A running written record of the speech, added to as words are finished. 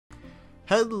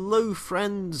Hello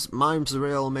friends, my name's the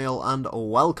real Emile and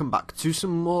welcome back to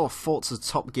some more Forza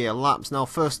Top Gear laps. Now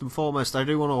first and foremost I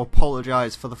do want to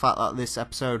apologise for the fact that this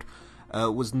episode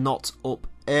was not up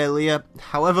earlier.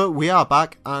 However, we are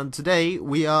back and today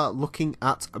we are looking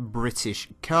at British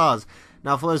cars.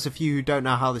 Now for those of you who don't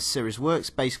know how this series works,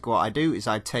 basically what I do is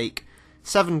I take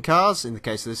 7 cars, in the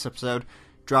case of this episode,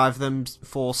 drive them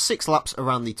for 6 laps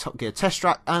around the Top Gear test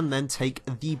track and then take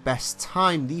the best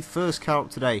time. The first car up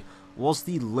today was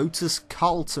the Lotus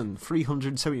Carlton,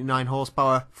 379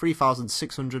 horsepower,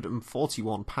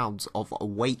 3,641 pounds of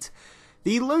weight.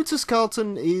 The Lotus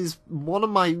Carlton is one of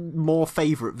my more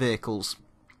favourite vehicles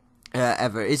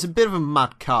ever. It's a bit of a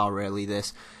mad car really,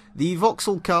 this. The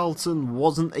Vauxhall Carlton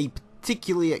wasn't a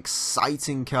particularly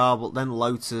exciting car, but then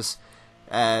Lotus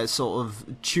sort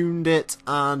of tuned it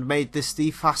and made this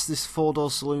the fastest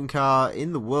 4-door saloon car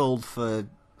in the world for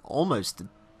almost,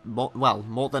 well,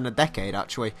 more than a decade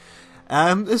actually.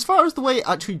 As far as the way it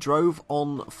actually drove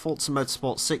on Forza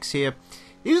Motorsport 6 here,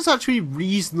 it was actually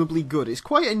reasonably good. It's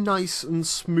quite a nice and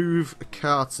smooth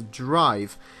car to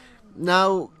drive.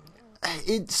 Now,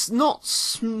 it's not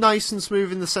nice and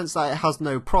smooth in the sense that it has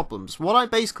no problems. What I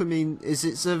basically mean is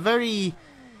it's a very...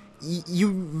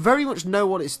 You very much know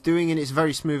what it's doing and it's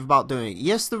very smooth about doing it.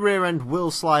 Yes, the rear end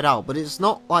will slide out, but it's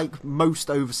not like most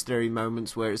oversteering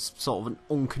moments where it's sort of an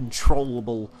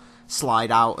uncontrollable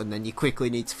slide out and then you quickly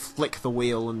need to flick the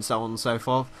wheel and so on and so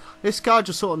forth. This car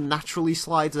just sort of naturally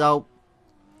slides out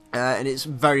and it's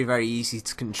very easy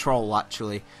to control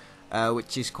actually,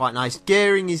 which is quite nice.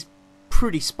 Gearing is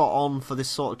pretty spot on for this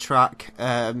sort of track.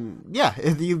 Yeah,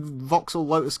 the Vauxhall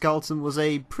Lotus Carlton was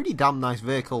a pretty damn nice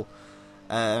vehicle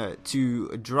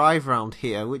to drive around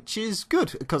here, which is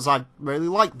good because I really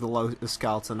like the Lotus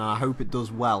Carlton and I hope it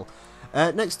does well.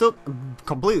 Next up,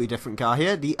 completely different car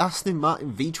here, the Aston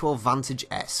Martin V12 Vantage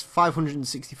S,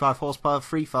 565 horsepower,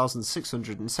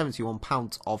 3,671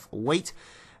 pounds of weight.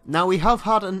 Now we have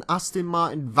had an Aston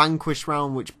Martin Vanquish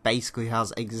round which basically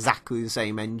has exactly the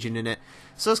same engine in it,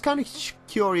 so I was kind of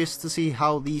curious to see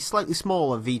how the slightly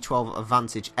smaller V12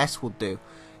 Vantage S would do.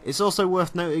 It's also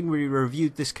worth noting we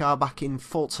reviewed this car back in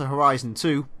Forza Horizon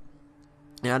 2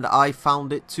 and I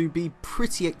found it to be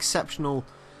pretty exceptional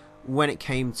when it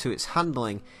came to its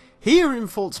handling. Here in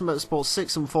Forza Motorsport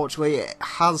 6, unfortunately, it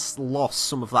has lost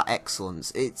some of that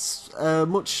excellence. It's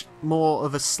much more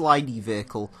of a slidey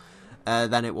vehicle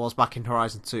than it was back in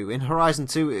Horizon 2. In Horizon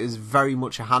 2, it was very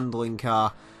much a handling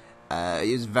car.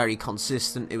 It was very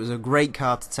consistent. It was a great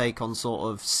car to take on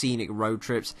sort of scenic road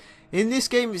trips. In this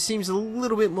game, it seems a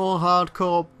little bit more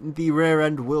hardcore. The rear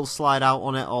end will slide out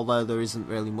on it, although there isn't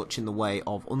really much in the way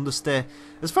of understeer.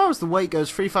 As far as the weight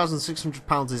goes, 3,600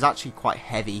 pounds is actually quite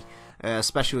heavy,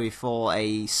 especially for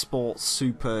a sports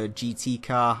super GT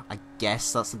car. I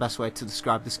guess that's the best way to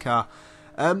describe this car.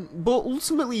 But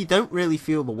ultimately, you don't really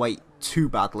feel the weight too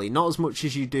badly. Not as much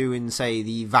as you do in, say,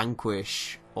 the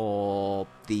Vanquish or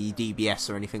the DBS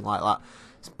or anything like that.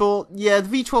 But yeah,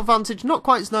 the V12 Vantage, not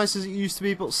quite as nice as it used to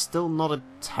be, but still not a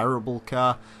terrible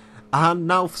car. And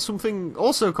now for something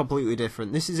also completely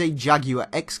different. This is a Jaguar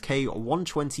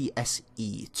XK120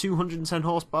 SE, 210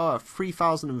 horsepower,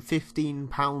 3,015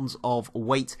 pounds of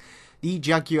weight. The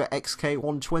Jaguar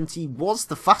XK120 was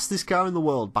the fastest car in the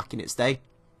world back in its day,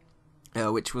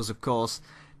 which was of course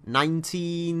was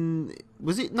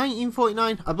it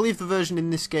 1949? I believe the version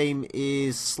in this game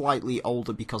is slightly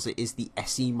older because it is the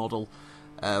SE model,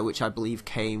 which I believe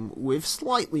came with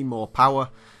slightly more power.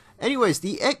 Anyways,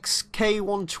 the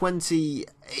XK120,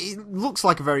 it looks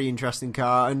like a very interesting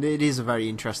car, and it is a very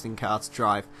interesting car to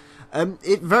drive.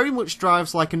 It very much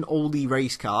drives like an oldie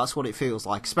race car, that's what it feels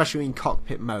like, especially in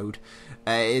cockpit mode.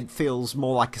 It feels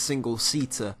more like a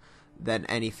single-seater than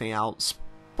anything else.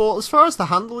 But as far as the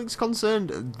handling's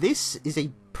concerned, this is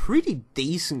a pretty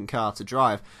decent car to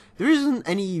drive. There isn't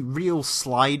any real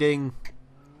sliding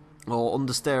or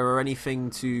understeer or anything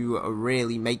to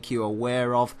really make you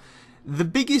aware of. The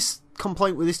biggest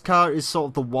complaint with this car is sort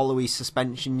of the wallowy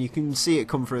suspension. You can see it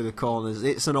come through the corners.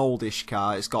 It's an oldish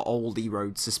car. It's got oldie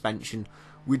road suspension,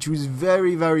 which was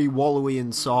very wallowy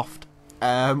and soft,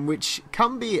 which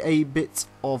can be a bit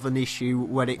of an issue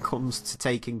when it comes to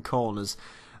taking corners.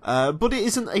 But it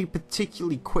isn't a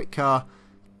particularly quick car,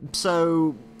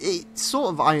 so it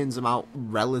sort of irons them out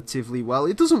relatively well.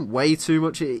 It doesn't weigh too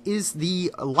much. It is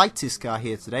the lightest car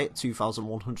here today at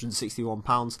 2,161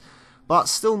 pounds, but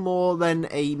still more than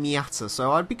a Miata,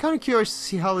 so I'd be kind of curious to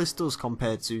see how this does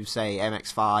compared to, say,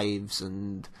 MX-5s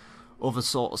and other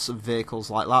sorts of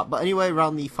vehicles like that. But anyway,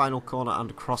 around the final corner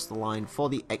and across the line for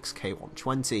the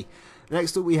XK120.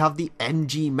 Next up we have the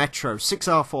MG Metro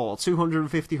 6R4,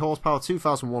 250 horsepower,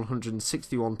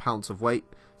 2,161 pounds of weight.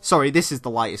 Sorry, this is the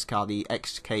lightest car, the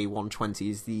XK120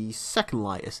 is the second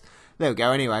lightest. There we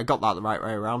go, anyway, I got that the right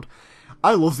way around.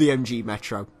 I love the MG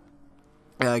Metro.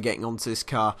 Getting onto this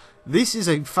car. This is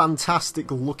a fantastic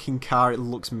looking car, it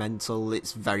looks mental,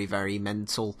 it's very, very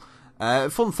mental.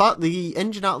 Fun fact, the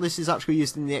engine out of this is actually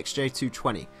used in the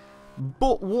XJ220.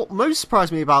 But what most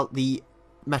surprised me about the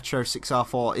Metro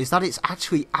 6R4 is that it's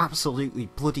actually absolutely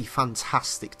bloody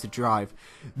fantastic to drive.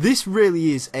 This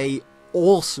really is a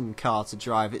awesome car to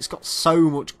drive. It's got so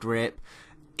much grip.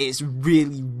 It's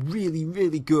really, really,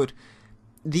 really good.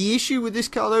 The issue with this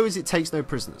car though is it takes no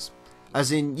prisoners.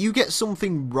 As in, you get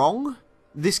something wrong,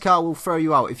 this car will throw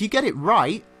you out. If you get it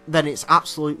right, then it's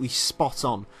absolutely spot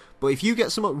on. But if you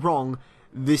get something wrong,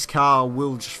 this car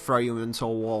will just throw you into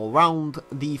a wall. Around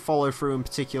the follow through in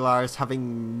particular is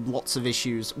having lots of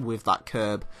issues with that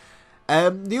curb.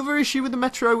 The other issue with the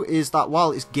Metro is that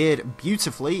while it's geared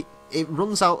beautifully, it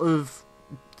runs out of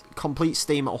complete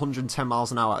steam at 110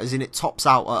 miles an hour, as in it tops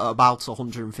out at about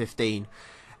 115.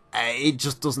 It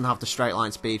just doesn't have the straight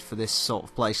line speed for this sort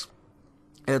of place.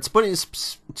 To put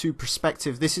it into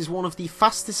perspective, this is one of the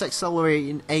fastest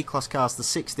accelerating A-Class cars to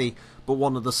 60, but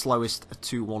one of the slowest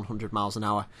to 100 miles an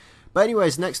hour. But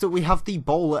anyways, next up we have the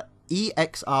Bowler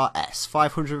EXRS,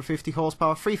 550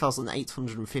 horsepower,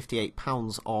 3,858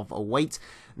 pounds of weight.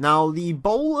 Now, the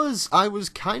Bowlers, I was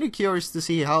kind of curious to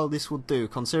see how this would do,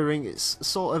 considering it's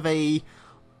sort of a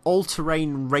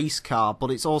all-terrain race car,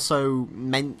 but it's also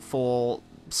meant for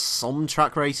some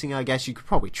track racing, I guess. You could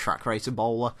probably track race a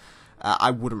Bowler.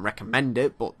 I wouldn't recommend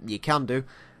it, but you can do.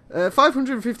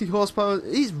 550 horsepower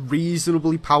is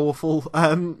reasonably powerful.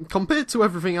 Compared to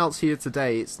everything else here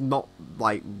today, it's not,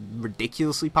 like,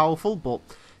 ridiculously powerful, but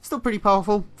still pretty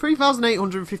powerful.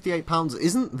 3,858 pounds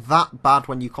isn't that bad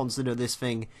when you consider this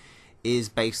thing is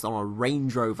based on a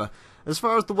Range Rover. As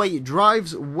far as the way it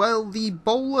drives, well, the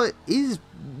Bowler is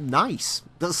nice.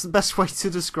 That's the best way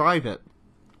to describe it.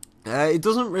 It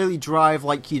doesn't really drive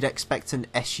like you'd expect an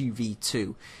SUV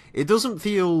to. It doesn't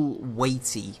feel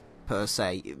weighty, per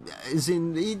se. As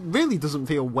in, it really doesn't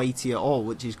feel weighty at all,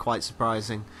 which is quite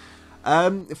surprising.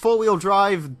 Four-wheel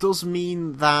drive does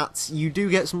mean that you do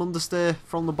get some understeer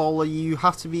from the Bowler. You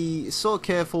have to be sort of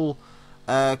careful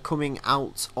coming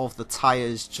out of the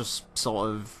tyres, just sort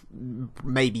of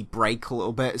maybe brake a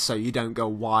little bit so you don't go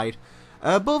wide.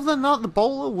 But other than that, the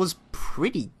Bowler was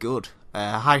pretty good.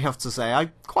 I have to say, I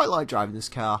quite like driving this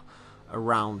car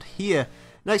around here.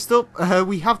 Next up,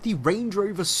 we have the Range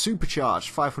Rover Supercharged,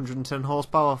 510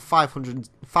 horsepower,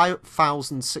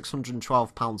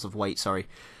 5,612 pounds of weight, sorry.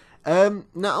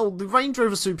 Now, the Range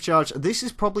Rover Supercharged, this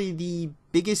is probably the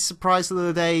biggest surprise of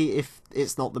the day, if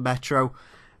it's not the Metro,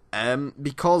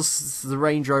 because the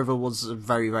Range Rover was a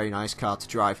very, very nice car to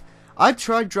drive. I've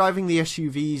tried driving the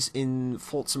SUVs in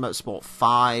Forza Motorsport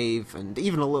 5 and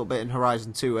even a little bit in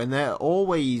Horizon 2, and they're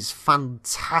always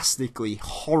fantastically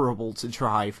horrible to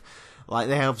drive. Like,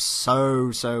 they have so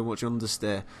much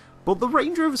understeer. But the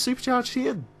Range Rover Supercharged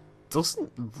here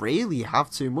doesn't really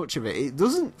have too much of it. It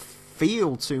doesn't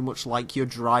feel too much like you're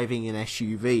driving an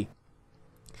SUV.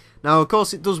 Now, of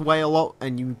course, it does weigh a lot,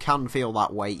 and you can feel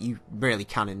that weight. You really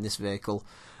can in this vehicle.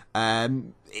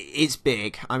 It's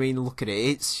big. I mean, look at it.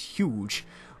 It's huge.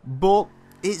 But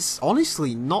it's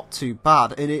honestly not too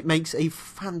bad, and it makes a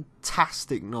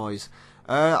fantastic noise.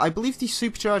 I believe the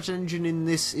supercharged engine in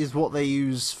this is what they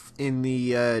use in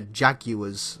the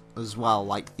Jaguars as well,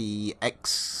 like the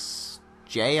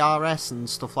XJRS and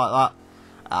stuff like that.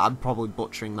 I'm probably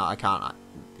butchering that. I can't.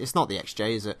 It's not the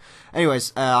XJ, is it?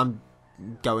 Anyways, I'm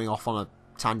going off on a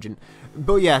tangent.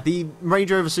 But yeah, the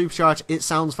Range Rover Supercharged, it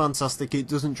sounds fantastic. It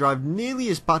doesn't drive nearly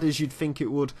as bad as you'd think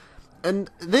it would.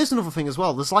 And there's another thing as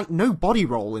well. There's like no body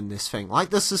roll in this thing. Like,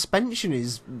 the suspension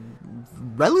is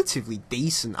relatively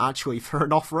decent actually for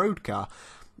an off-road car.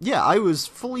 Yeah, I was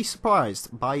fully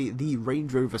surprised by the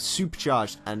Range Rover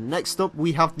Supercharged. And next up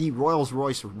we have the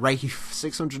Rolls-Royce Wraith,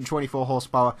 624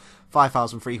 horsepower,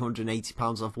 5,380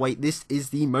 pounds of weight. This is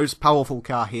the most powerful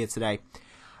car here today.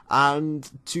 And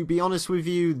to be honest with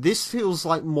you, this feels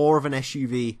like more of an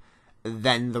SUV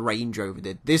than the Range Rover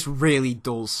did. This really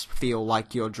does feel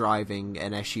like you're driving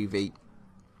an SUV.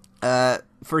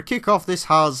 For a kick-off, this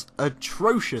has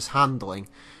atrocious handling.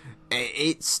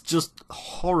 It's just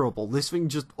horrible. This thing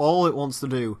just, all it wants to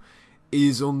do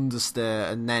is understeer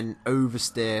and then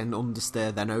oversteer and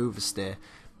understeer then oversteer.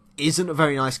 Isn't a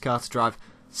very nice car to drive.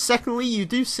 Secondly, you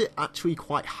do sit actually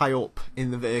quite high up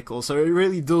in the vehicle, so it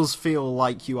really does feel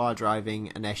like you are driving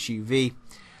an SUV.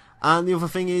 And the other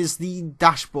thing is the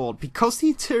dashboard. Because the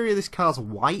interior of this car is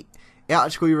white, it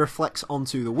actually reflects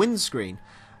onto the windscreen,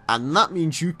 and that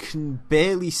means you can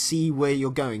barely see where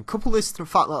you're going. Couple this to the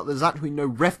fact that there's actually no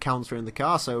rev counter in the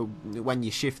car, so when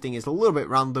you're shifting it's a little bit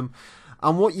random,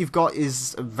 and what you've got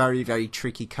is a very, very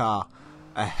tricky car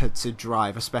to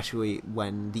drive, especially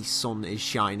when the sun is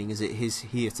shining as it is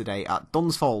here today at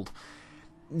Dunsfold.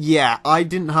 Yeah, I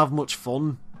didn't have much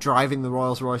fun driving the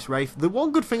Rolls-Royce Wraith. The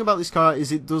one good thing about this car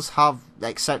is it does have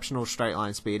exceptional straight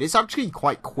line speed. It's actually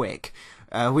quite quick,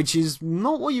 which is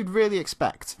not what you'd really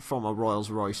expect from a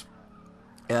Rolls-Royce.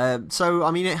 So,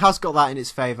 I mean, it has got that in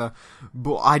its favour,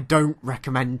 but I don't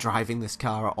recommend driving this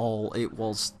car at all. It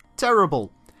was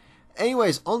terrible.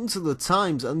 Anyways, on to the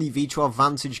times, and the V12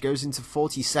 Vantage goes into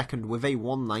 42nd with a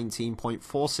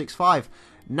 1:19.465,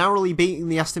 narrowly beating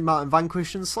the Aston Martin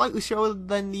Vanquish and slightly slower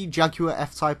than the Jaguar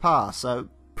F-Type R, so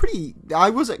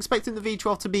I was expecting the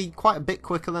V12 to be quite a bit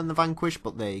quicker than the Vanquish,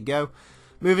 but there you go.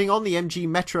 Moving on, the MG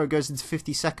Metro goes into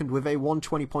 52nd with a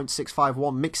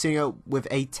 1:20.651, mixing up with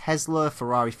a Tesla,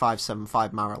 Ferrari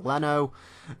 575 Maranello,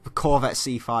 the Corvette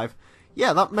C5.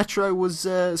 Yeah, that Metro was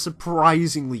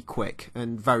surprisingly quick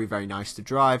and very, very nice to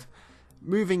drive.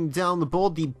 Moving down the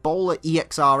board, the Bowler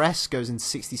EXRS goes into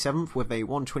 67th with a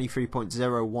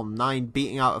 1:23.019,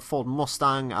 beating out a Ford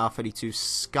Mustang R32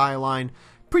 Skyline.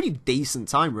 Pretty decent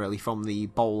time, really, from the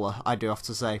Bowler, I do have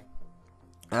to say.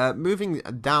 Moving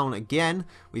down again,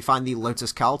 we find the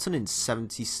Lotus Carlton in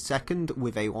 72nd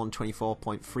with a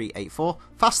 1:24.384,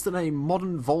 faster than a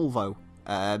modern Volvo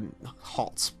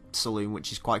hot saloon,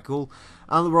 which is quite cool.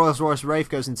 And the Rolls-Royce Wraith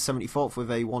goes into 74th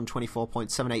with a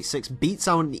 1:24.786, beats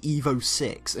out an Evo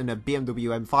 6 and a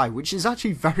BMW M5, which is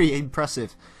actually very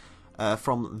impressive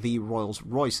from the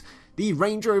Rolls-Royce. The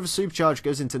Range Rover Supercharge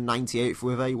goes into 98th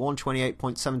with a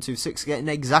 1:28.726, getting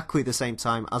exactly the same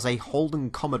time as a Holden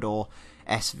Commodore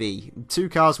SV. Two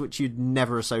cars which you'd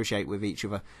never associate with each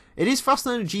other. It is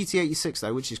faster than a GT86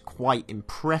 though, which is quite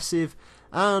impressive.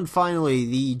 And finally,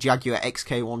 the Jaguar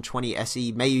XK120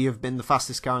 SE may have been the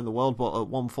fastest car in the world, but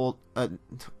at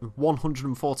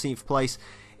 114th place,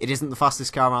 it isn't the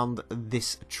fastest car around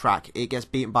this track. It gets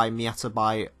beaten by Miata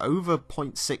by over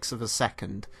 0.6 of a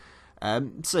second.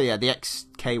 So yeah, the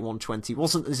XK120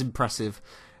 wasn't as impressive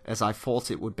as I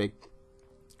thought it would be.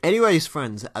 Anyways,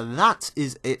 friends, that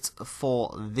is it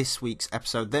for this week's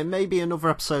episode. There may be another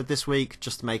episode this week,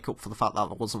 just to make up for the fact that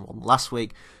there wasn't one last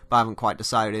week, but I haven't quite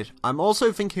decided. I'm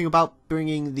also thinking about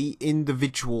bringing the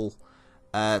individual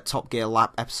Top Gear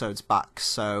Lap episodes back,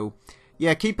 so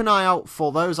yeah, keep an eye out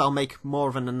for those. I'll make more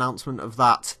of an announcement of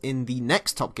that in the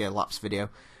next Top Gear Laps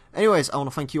video. Anyways, I want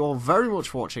to thank you all very much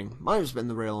for watching. My name's been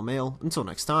The Real Emile. Until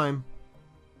next time,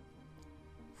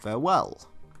 farewell.